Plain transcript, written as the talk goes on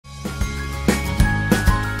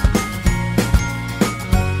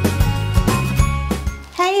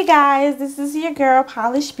Hey guys, this is your girl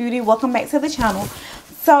Polish Beauty. Welcome back to the channel.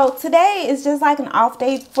 So today is just like an off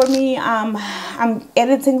day for me. I'm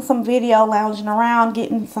editing some video, lounging around,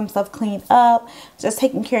 getting some stuff cleaned up, just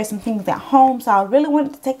taking care of some things at home. So I really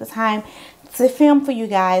wanted to take the time to film for you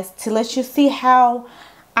guys to let you see how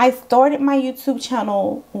I started my YouTube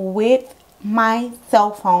channel with my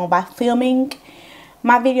cell phone by filming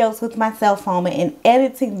my videos with my cell phone and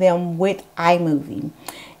editing them with iMovie.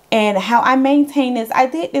 And how I maintain this, I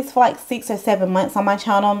did this for like 6 or 7 months on my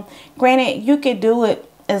channel. Granted, you could do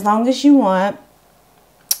it as long as you want.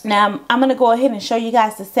 Now, I'm going to go ahead and show you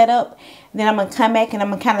guys the setup. Then I'm going to come back and I'm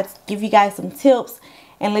going to kind of give you guys some tips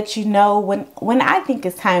and let you know when I think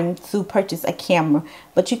it's time to purchase a camera.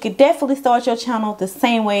 But you could definitely start your channel the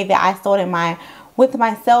same way that I started mine, with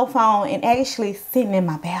my cell phone and actually sitting in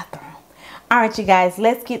my bathroom. Alright, you guys,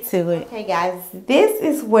 let's get to it. Okay, guys, this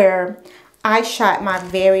is where I shot my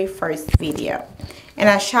very first video, and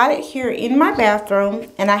I shot it here in my bathroom,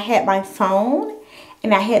 and I had my phone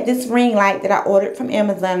and I had this ring light that I ordered from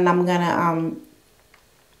Amazon, and I'm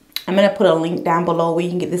gonna put a link down below where you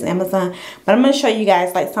can get this Amazon. But I'm gonna show you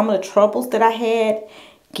guys like some of the troubles that I had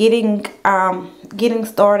getting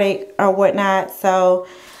started or whatnot. So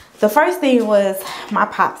the first thing was my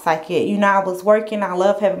pop socket. You know, I was working, I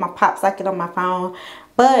love having my pop socket on my phone,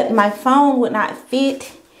 but my phone would not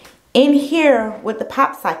fit in here with the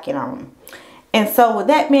pop socket on. And so with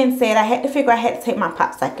that being said, I had to figure I had to take my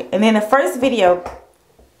pop socket. And then the first video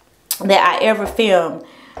that I ever filmed,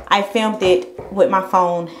 I filmed it with my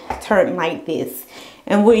phone turned like this.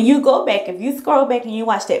 And when you go back, if you scroll back and you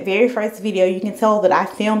watch that very first video, you can tell that I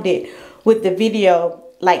filmed it with the video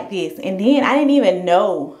like this. And then I didn't even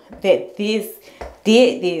know that this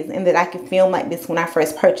did this and that I could film like this when I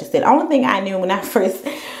first purchased it. The only thing I knew when I first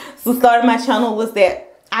started my channel was that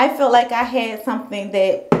I felt like I had something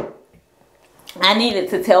that I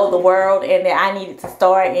needed to tell the world and that I needed to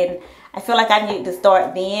start, and I feel like I needed to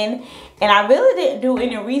start then. And I really didn't do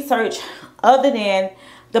any research other than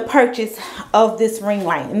the purchase of this ring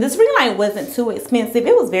light. And this ring light wasn't too expensive.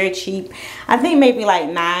 It was very cheap. I think maybe like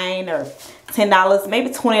 $9 or $10,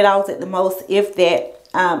 maybe $20 at the most, if that.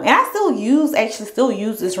 And I still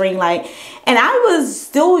use this ring light. And I was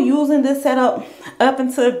still using this setup up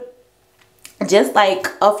until just like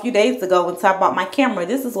a few days ago until I bought my camera.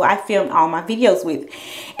 This is what I filmed all my videos with.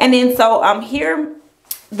 And then so here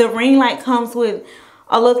the ring light comes with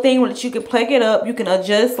a little thing that you can plug it up. You can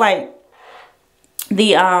adjust like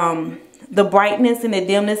the brightness and the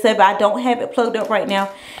dimness of it. I don't have it plugged up right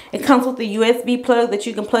now. It comes with the USB plug that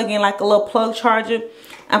you can plug in like a little plug charger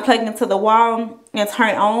and plug into the wall and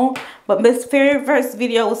turn on. But this very first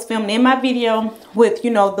video was filmed in my video with,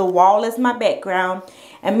 you know, the wall as my background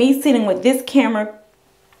and me sitting with this camera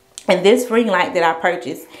and this ring light that I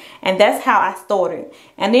purchased. And that's how I started.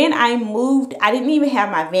 And then I moved. I didn't even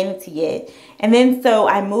have my vanity yet. And then so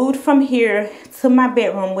I moved from here to my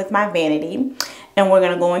bedroom with my vanity. And we're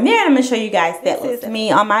going to go in there and I'm going to show you guys that. This is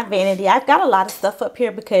me on my vanity. I've got a lot of stuff up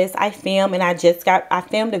here because I film, and I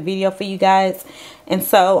filmed a video for you guys. And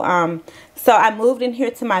so so I moved in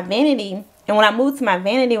here to my vanity. And when I moved to my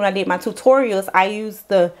vanity, when I did my tutorials, I used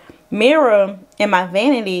the mirror in my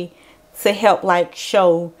vanity to help like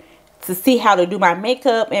to see how to do my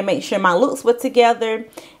makeup and make sure my looks were together.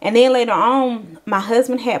 And then later on, my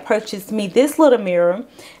husband had purchased me this little mirror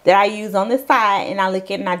that I use on the side, and I look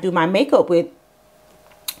at it and I do my makeup with.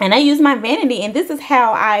 And I use my vanity, and this is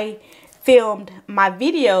how I filmed my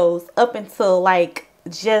videos up until like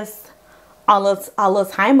just a little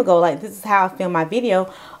time ago. Like this is how I filmed my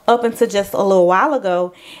video up until just a little while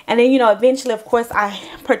ago. And then, you know, eventually, of course, I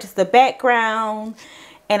purchased the background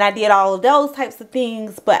and I did all of those types of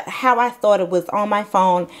things. But how I started was on my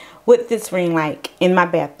phone with this ring light in my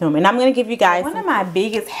bathroom. And I'm going to give you guys one of my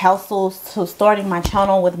biggest hassles to starting my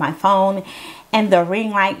channel with my phone and the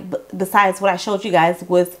ring light, besides what I showed you guys,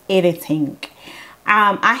 was editing.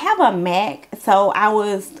 I have a Mac, so I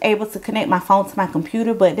was able to connect my phone to my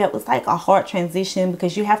computer, but that was like a hard transition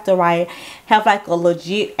because you have to have like a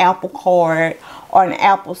legit Apple card or an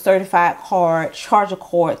Apple certified card, charger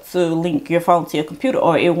cord, to link your phone to your computer,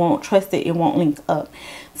 or it won't trust it, it won't link up.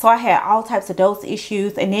 So I had all types of those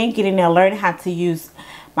issues, and then getting there, learning how to use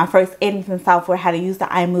my first editing software, how to use the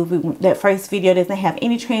iMovie. That first video doesn't have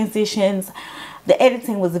any transitions. The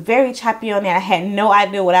editing was very choppy on there. I had no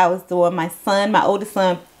idea what I was doing. My son, my oldest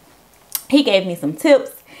son, he gave me some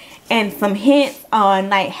tips and some hints on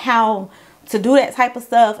like how to do that type of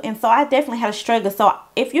stuff. And so I definitely had a struggle. So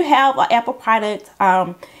if you have an Apple product,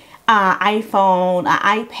 iPhone,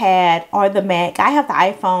 an iPad, or the Mac. I have the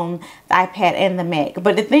iPhone, the iPad, and the Mac.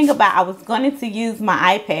 But the thing about, I was going to use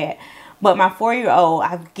my iPad, But my 4-year-old,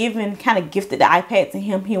 I've kind of gifted the iPad to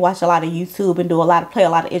him. He watch a lot of YouTube and play a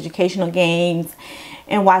lot of educational games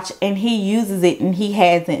and he uses it, and he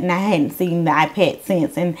hasn't, and I hadn't seen the iPad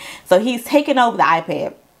since. And so he's taken over the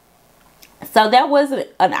iPad. So that wasn't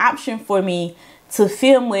an option for me to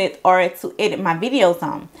film with or to edit my videos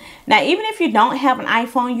on. Now, even if you don't have an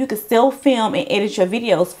iPhone, you can still film and edit your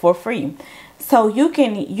videos for free. So you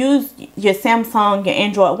can use your Samsung, your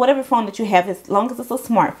Android, whatever phone that you have, as long as it's a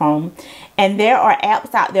smartphone. And there are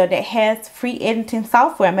apps out there that has free editing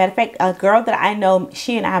software. Matter of fact, a girl that I know,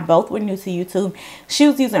 she and I both were new to YouTube. She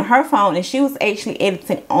was using her phone, and she was actually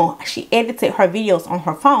she edited her videos on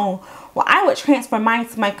her phone. Well, I would transfer mine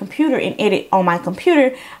to my computer and edit on my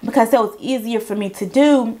computer, because that was easier for me to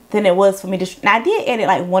do than it was for me to. Now, I did edit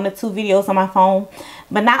like 1 or 2 videos on my phone,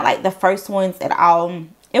 but not like the first ones at all.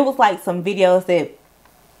 It was like some videos that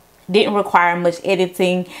didn't require much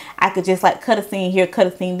editing. I could just like cut a scene here, cut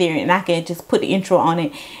a scene there, and I could just put the intro on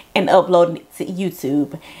it and upload it to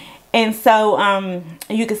YouTube. And so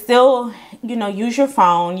you can still, you know, use your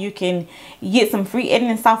phone. You can get some free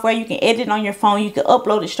editing software. You can edit on your phone. You can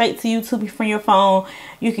upload it straight to YouTube from your phone.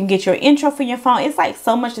 You can get your intro from your phone. It's like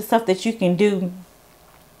so much of stuff that you can do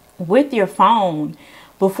with your phone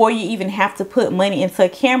before you even have to put money into a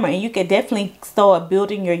camera. And you can definitely start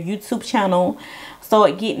building your YouTube channel,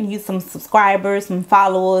 start getting you some subscribers, some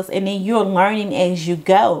followers, and then you're learning as you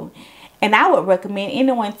go. And I would recommend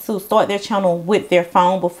anyone to start their channel with their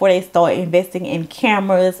phone before they start investing in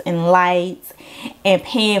cameras and lights and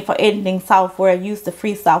paying for editing software. Use the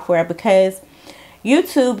free software, because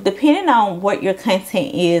YouTube, depending on what your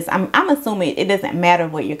content is, I'm assuming it doesn't matter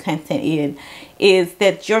what your content is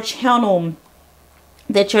that your channel,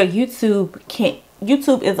 that your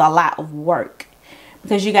YouTube is a lot of work,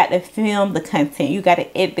 because you got to film the content, you got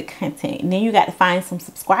to edit the content, and then you got to find some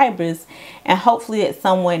subscribers, and hopefully that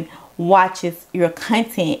someone watches your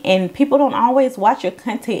content. And people don't always watch your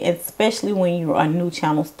content, especially when you're a new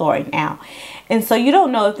channel starting out. And so you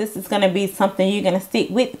don't know if this is going to be something you're going to stick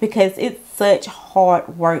with, because it's such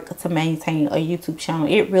hard work to maintain a YouTube channel.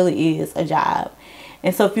 It really is a job.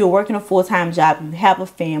 And so if you're working a full-time job, you have a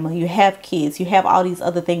family, you have kids, you have all these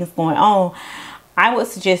other things going on, I would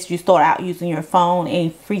suggest you start out using your phone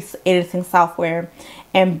and free editing software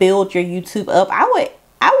and build your YouTube up. I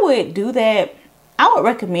would do that. I would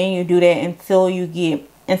recommend you do that until you get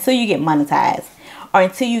monetized, or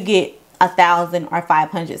until you get 1,000 or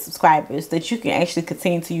 500 subscribers, that you can actually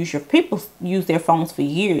continue to use. Your people use their phones for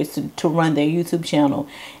years to run their YouTube channel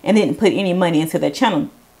and didn't put any money into their channel.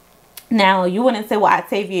 Now, you wouldn't say, well,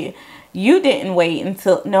 Octavia, you didn't wait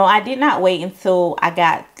until... No, I did not wait until I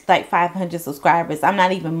got like 500 subscribers. I'm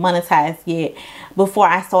not even monetized yet before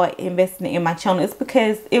I started investing in my channel. It's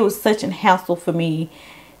because it was such a hassle for me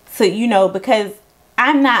to, you know, because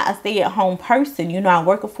I'm not a stay-at-home person. You know, I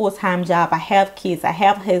work a full-time job. I have kids. I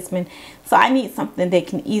have a husband. So I need something that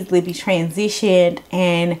can easily be transitioned.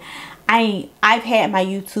 And I've had my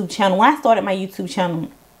YouTube channel. When I started my YouTube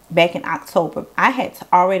channel back in October, I had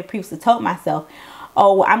already previously told myself,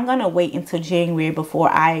 oh, I'm going to wait until January before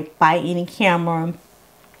I buy any camera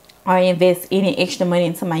or invest any extra money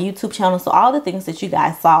into my YouTube channel. So all the things that you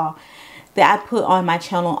guys saw that I put on my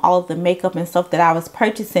channel, all of the makeup and stuff that I was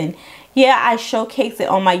purchasing, yeah, I showcased it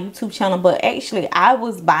on my YouTube channel, but actually I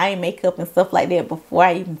was buying makeup and stuff like that before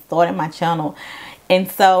I even started my channel. And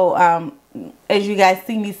so as you guys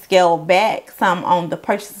see me scale back some on the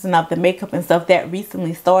purchasing of the makeup and stuff, that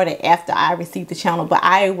recently started after I received the channel. But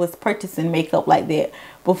I was purchasing makeup like that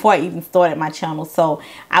before I even started my channel, so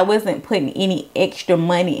I wasn't putting any extra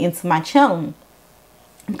money into my channel,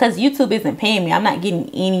 because YouTube isn't paying me. I'm not getting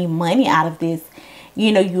any money out of this.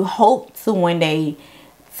 You know, you hope to one day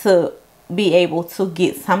to be able to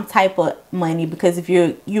get some type of money, because if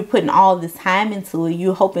you're putting all this time into it,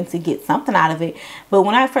 you're hoping to get something out of it. But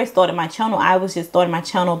when I first started my channel, I was just starting my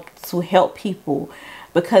channel to help people,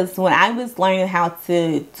 because when I was learning how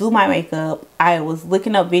to do my makeup, I was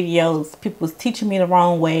looking up videos. People was teaching me the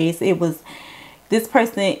wrong ways. It was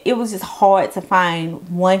just hard to find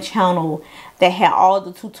one channel that had all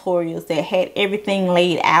the tutorials, that had everything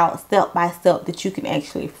laid out step by step that you can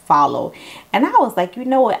actually follow. And I was like, you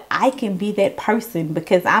know what, I can be that person,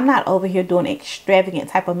 because I'm not over here doing extravagant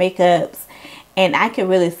type of makeups, and I can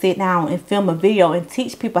really sit down and film a video and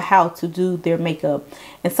teach people how to do their makeup.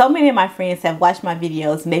 And so many of my friends have watched my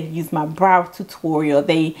videos, and they've used my brow tutorial.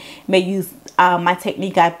 They may use my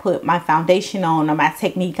technique I put my foundation on, or my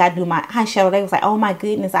technique I do my eyeshadow. They was like, oh my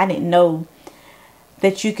goodness, I didn't know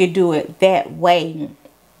that you could do it that way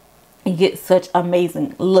and get such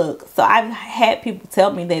amazing look. So I've had people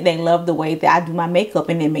tell me that they love the way that I do my makeup,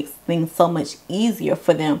 and it makes things so much easier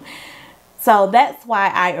for them. So that's why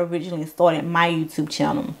I originally started my YouTube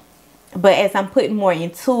channel. But as I'm putting more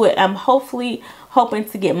into it, I'm hoping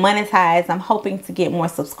to get monetized. I'm hoping to get more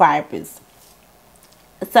subscribers.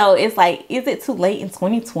 So it's like, is it too late in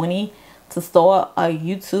 2020 to start a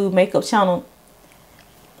YouTube makeup channel?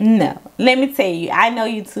 No. Let me tell you, I know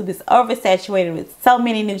YouTube is oversaturated with so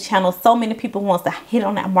many new channels. So many people want to hit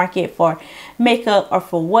on that market for makeup or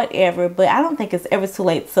for whatever. But I don't think it's ever too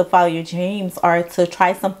late to follow your dreams or to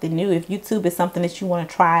try something new. If YouTube is something that you want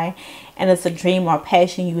to try and it's a dream or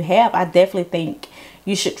passion you have, I definitely think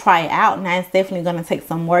you should try it out. Now, it's definitely going to take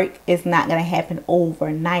some work. It's not going to happen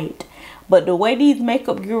overnight. But the way these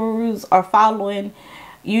makeup gurus are following,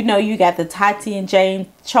 you know, you got the Tati and James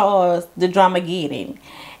Charles, the Dramageddon.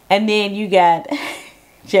 And then you got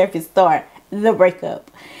Jeffree Star, the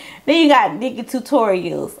breakup. Then you got Nikki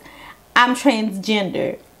Tutorials, I'm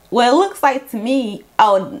transgender. Well, it looks like to me,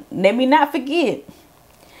 oh, let me not forget,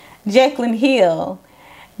 Jaclyn Hill,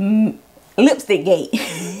 Lipstick Gate.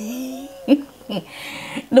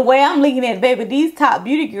 The way I'm looking at it, baby, these top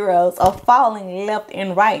beauty girls are falling left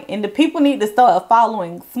and right. And the people need to start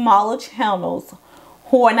following smaller channels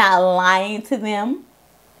who are not lying to them,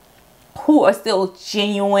 who are still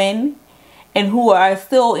genuine, and who are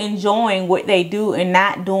still enjoying what they do and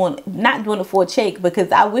not doing it for a check,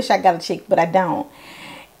 because I wish I got a check, but I don't.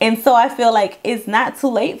 And so I feel like it's not too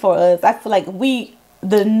late for us. I feel like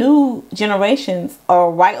the new generations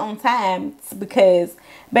are right on time, because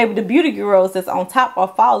baby, the beauty girls that's on top are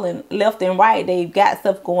falling left and right. They've got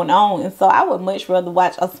stuff going on. And so I would much rather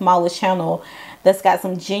watch a smaller channel that's got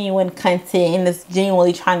some genuine content and that's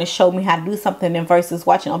genuinely trying to show me how to do something, than versus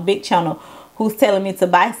watching a big channel who's telling me to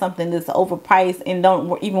buy something that's overpriced and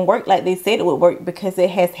don't even work like they said it would work, because it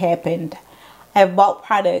has happened. I've bought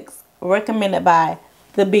products recommended by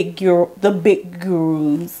the big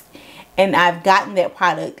gurus, and I've gotten that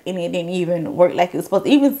product and it didn't even work like it's supposed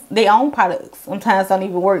to. Even their own products sometimes don't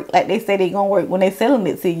even work like they say they're gonna work when they're selling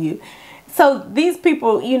it to you. So these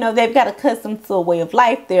people, you know, they've got accustomed to a way of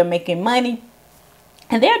life. They're making money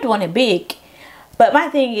and they're doing it big. But my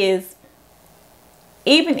thing is,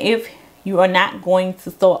 even if you are not going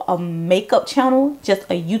to start a makeup channel, just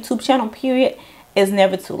a YouTube channel period, it's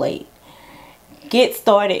never too late. Get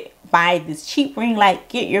started. Buy this cheap ring light,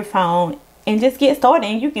 get your phone, and just get started,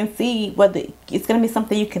 and you can see whether it's going to be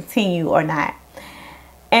something you continue or not.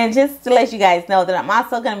 And just to let you guys know that I'm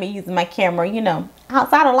also going to be using my camera, you know,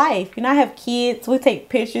 outside of life. You know, I have kids. We take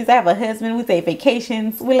pictures. I have a husband. We take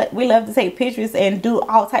vacations. We love to take pictures and do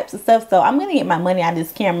all types of stuff. So I'm going to get my money out of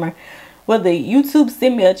this camera, whether YouTube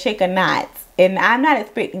send me a check or not. And I'm not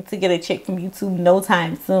expecting to get a check from YouTube no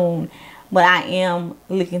time soon. But I am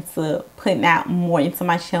looking to putting out more into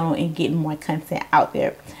my channel and getting more content out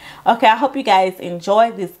there. Okay, I hope you guys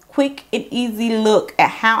enjoyed this quick and easy look at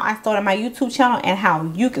how I started my YouTube channel and how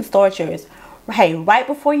you can start yours. Hey, right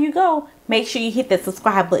before you go, make sure you hit that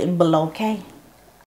subscribe button below, okay?